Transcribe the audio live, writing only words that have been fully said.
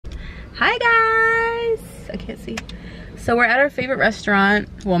Hi guys! I can't see. So we're at our favorite restaurant.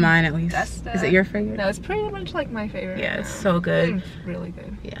 Well, mine at least. Is it your favorite? No, it's pretty much like my favorite. Yeah, it's so good. It's really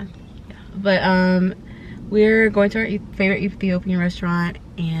good. Yeah. But we're going to our favorite Ethiopian restaurant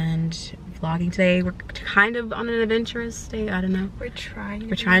and vlogging today. We're kind of on an adventurous day. I don't know. We're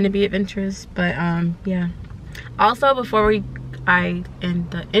trying to be adventurous, but yeah. Also, before I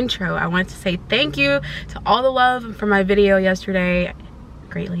end the intro, I wanted to say thank you to all the love for my video yesterday.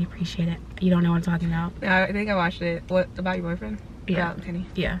 Greatly appreciate it. You don't know what I'm talking about. Yeah, I think I watched it. What about your boyfriend? Yeah. About Kenny.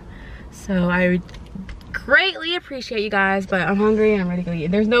 Yeah. So I greatly appreciate you guys, but I'm hungry and I'm ready to go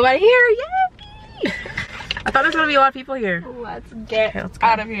eat. There's nobody here. Yay! I thought there's gonna be a lot of people here. Let's get let's go.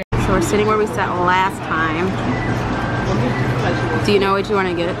 out of here. So we're sitting where we sat last time. Do you know what you want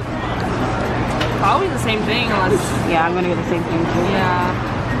to get? Probably the same thing, unless. Yeah, I'm gonna get the same thing too. Yeah.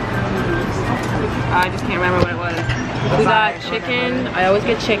 I just can't remember what it was. We got chicken. I always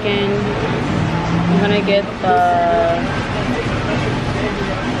get chicken. I'm gonna get the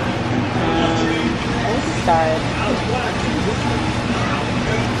side.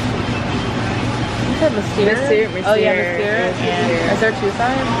 You said Mystere? Oh yeah, Mystere. Is there two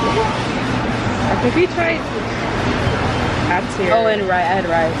sides? I think we tried Oh, and I had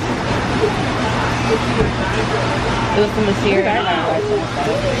rice. It was the Mystere.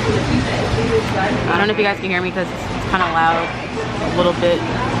 I don't know if you guys can hear me because it's kind of loud a little bit.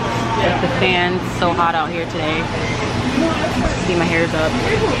 Like the fan's so hot out here today. See, my hair's up.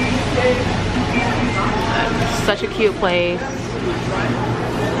 Such a cute place,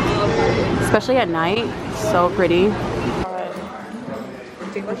 especially at night. So pretty.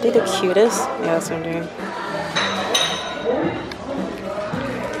 Aren't they the cutest? Yeah, that's what I'm doing.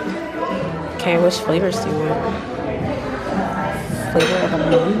 Okay, which flavors do you want? Flavor of a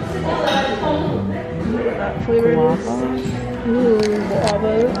lemon? Flavor. Guava? Ooh,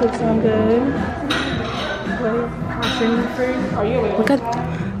 guava. That sounds good. Passion fruit. Are you aware? Look at.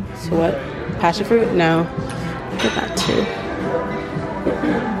 So what? Passion fruit? No. Look at that too.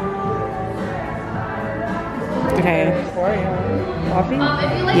 Okay. Coffee?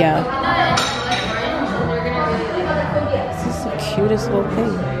 Yeah. This is the cutest little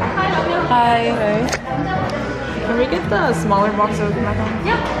thing. Hi. Okay. Can we get the smaller box of macarons?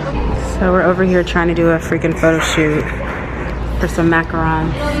 Yeah. So we're over here trying to do a freaking photo shoot for some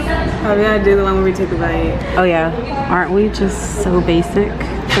macarons. Oh yeah, do the one where we take a bite. Oh yeah. Aren't we just so basic?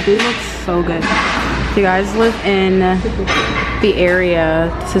 But these look so good. If you guys live in the area,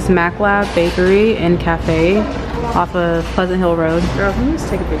 this is MacLab Bakery and Cafe off of Pleasant Hill Road. Girl, can you just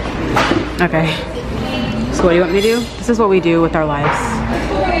take a picture? Okay. So what do you want me to do? This is what we do with our lives.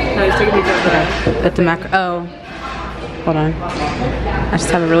 No, just take a picture of that. At the oh. Hold on. I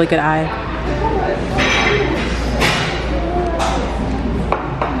just have a really good eye.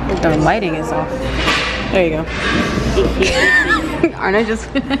 The lighting is off. There you go. Aren't I just...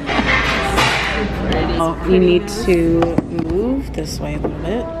 Oh, you need to move this way a little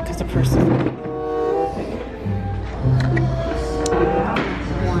bit because the person...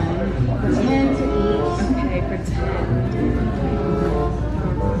 Pretend to eat. Okay, pretend.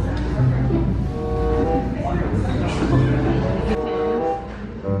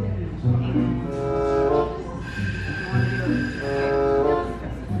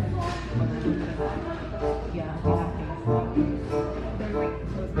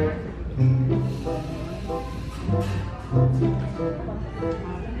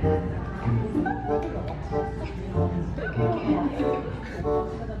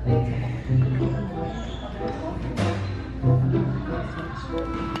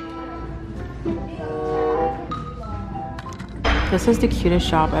 This is the cutest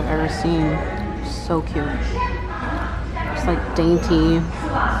shop I've ever seen. So cute. It's like dainty.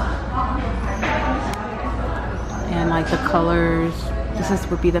 And like the colors. This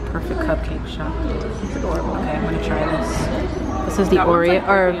would be the perfect cupcake shop. It's adorable. Okay, I'm gonna try this. This is the Oreo,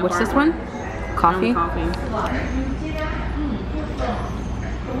 or what's this one? Coffee?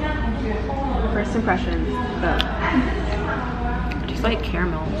 First impressions. I just like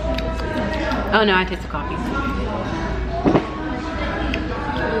caramel. Oh no, I taste the coffee.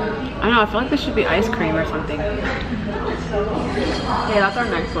 I don't know, I feel like this should be ice cream or something. Yeah, that's our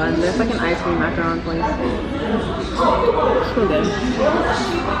next one. There's like an ice cream macaron place. So good.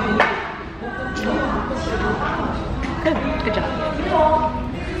 Good job.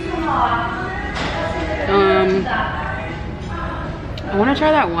 I want to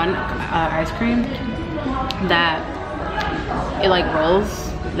try that one ice cream that it like rolls.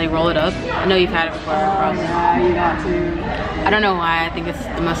 They roll it up. I know you've had it before, probably. Yeah, you got to. I don't know why. I think it's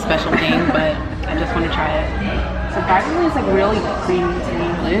the most special thing, but I just want to try it. Surprisingly, it's like really creamy to me.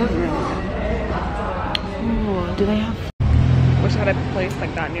 Like, it's really good. Oh, do they have? Wish I had a place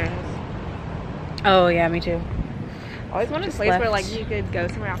like that near us. Oh yeah, me too. I always wanted a place where like you could go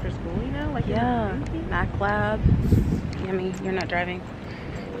somewhere after school, you know? Like yeah, Mac Lab. Yummy. You're not driving.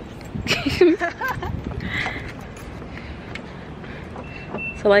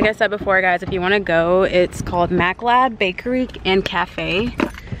 So like I said before, guys, if you want to go, it's called Mac Lab Bakery and Cafe,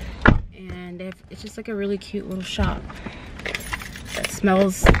 and it's just like a really cute little shop that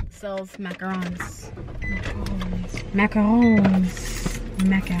sells macarons. Macarons.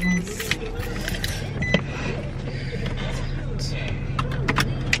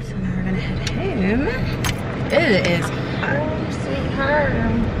 So now we're gonna head home. It is home sweet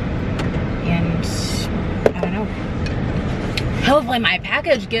home, and I don't know. Hopefully my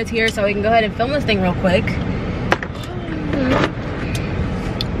package gets here so we can go ahead and film this thing real quick.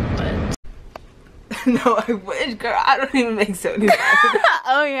 No, I wish, girl. I don't even make soda.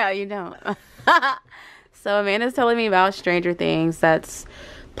 Oh yeah, you don't. So Amanda's telling me about Stranger Things that's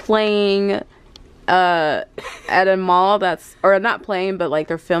playing at a mall that's, or not playing, but like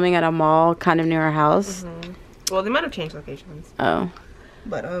they're filming at a mall kind of near our house. Mm-hmm. Well, they might have changed locations. Oh.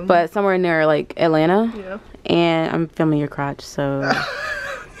 But somewhere near like Atlanta. Yeah. And I'm filming your crotch, so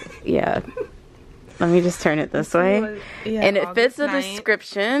yeah. Let me just turn it this way. Yeah, and it fits the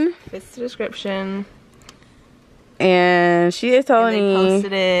description. Fits the description. And she is telling me they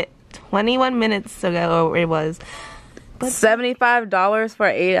posted it 21 minutes ago, or it was. But $75 for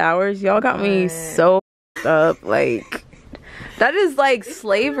 8 hours. Y'all got me so up. Like, that is like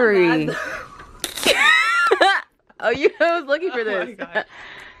slavery. Oh, you know I was looking for this. But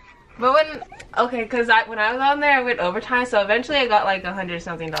because when I was on there, I went overtime, so eventually I got like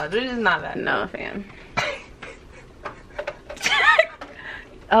 $100-something, which is not bad. No, fam.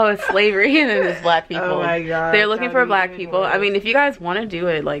 Oh, it's slavery and then it's black people. Oh my god. They're looking for black people. I mean, if you guys want to do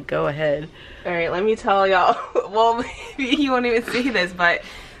it, like, go ahead. Alright, let me tell y'all. Well, maybe you won't even see this, but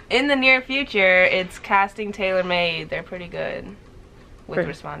in the near future, it's casting tailor-made. They're pretty good with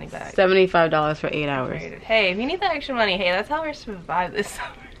responding back. $75 for 8 hours. Hey, if you need that extra money, hey, that's how we're survive this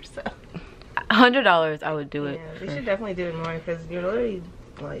summer. So $100, I would do it. Yeah, we should definitely do it more because you're literally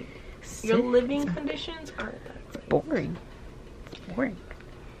like your living conditions aren't that great. Boring. It's boring.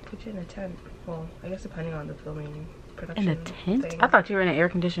 Put you in a tent. Well, I guess depending on the filming production. In a tent? Thing. I thought you were in an air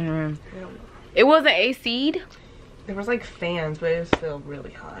conditioned room. Yeah. It wasn't AC'd? There was like fans, but it was still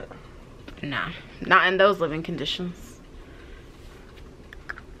really hot. Nah, not in those living conditions.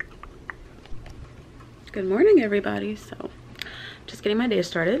 Good morning, everybody. So, just getting my day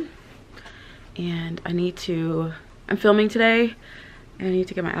started. And I'm filming today. And I need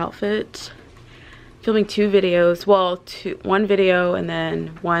to get my outfit. Filming 2 videos. Well, one video and then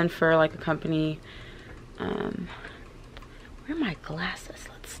one for like a company. Where are my glasses?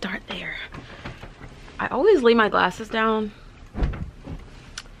 Let's start there. I always leave my glasses down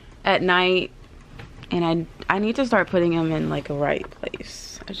at night, and I need to start putting them in like a right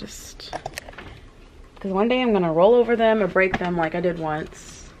place. Because one day I'm gonna roll over them or break them like I did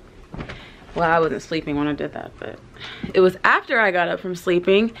once. Well, I wasn't sleeping when I did that, but it was after I got up from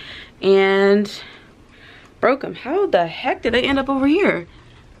sleeping and broke them. How the heck did they end up over here?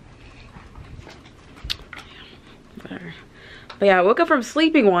 Whatever. But yeah, I woke up from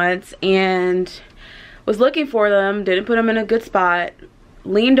sleeping once and was looking for them, didn't put them in a good spot,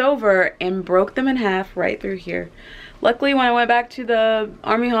 leaned over and broke them in half right through here. Luckily, when I went back to the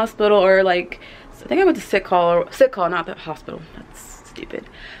army hospital, or like, I think I went to sick call, not the hospital, that's stupid.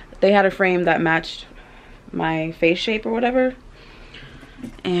 They had a frame that matched my face shape or whatever.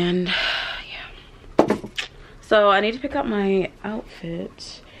 And yeah. So I need to pick up my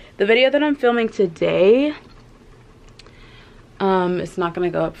outfit. The video that I'm filming today, it's not gonna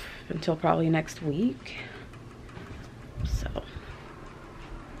go up until probably next week. So,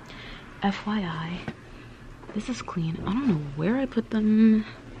 FYI, this is clean. I don't know where I put them.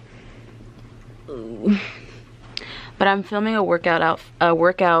 Ooh. But I'm filming a workout not a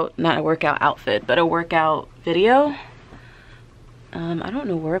workout outfit, but a workout video. I don't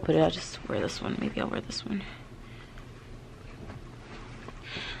know where I put it. I'll just wear this one. Maybe I'll wear this one.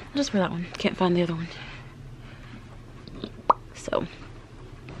 I'll just wear that one. Can't find the other one. So,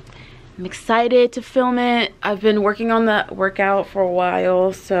 I'm excited to film it. I've been working on the workout for a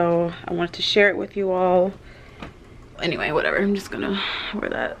while, so I wanted to share it with you all. Anyway, whatever. I'm just gonna wear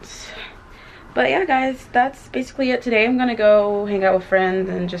that. But yeah, guys, that's basically it today. I'm gonna go hang out with friends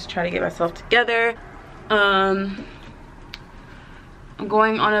and just try to get myself together. I'm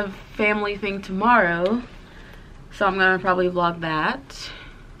going on a family thing tomorrow, so I'm gonna probably vlog that.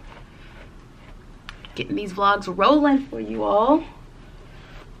 getting these vlogs rolling for you all.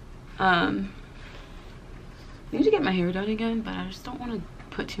 I need to get my hair done again, but I just don't want to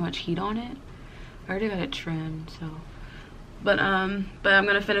put too much heat on it. I already got it trimmed, so. But I'm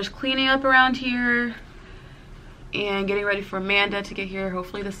gonna finish cleaning up around here and getting ready for Amanda to get here.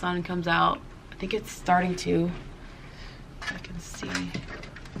 Hopefully the sun comes out. I think it's starting to. I can see.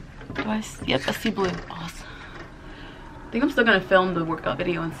 Yep, I see blue. Awesome. I think I'm still gonna film the workout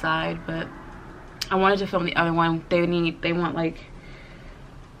video inside, but I wanted to film the other one. They want like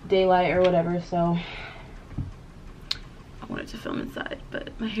daylight or whatever, so I wanted to film inside.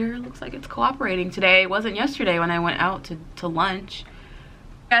 But my hair looks like it's cooperating today. It wasn't yesterday when I went out to lunch.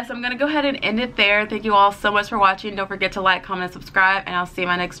 Guys, I'm gonna go ahead and end it there. Thank you all so much for watching. Don't forget to like, comment, and subscribe, and I'll see you in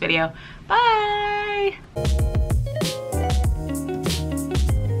my next video. Bye.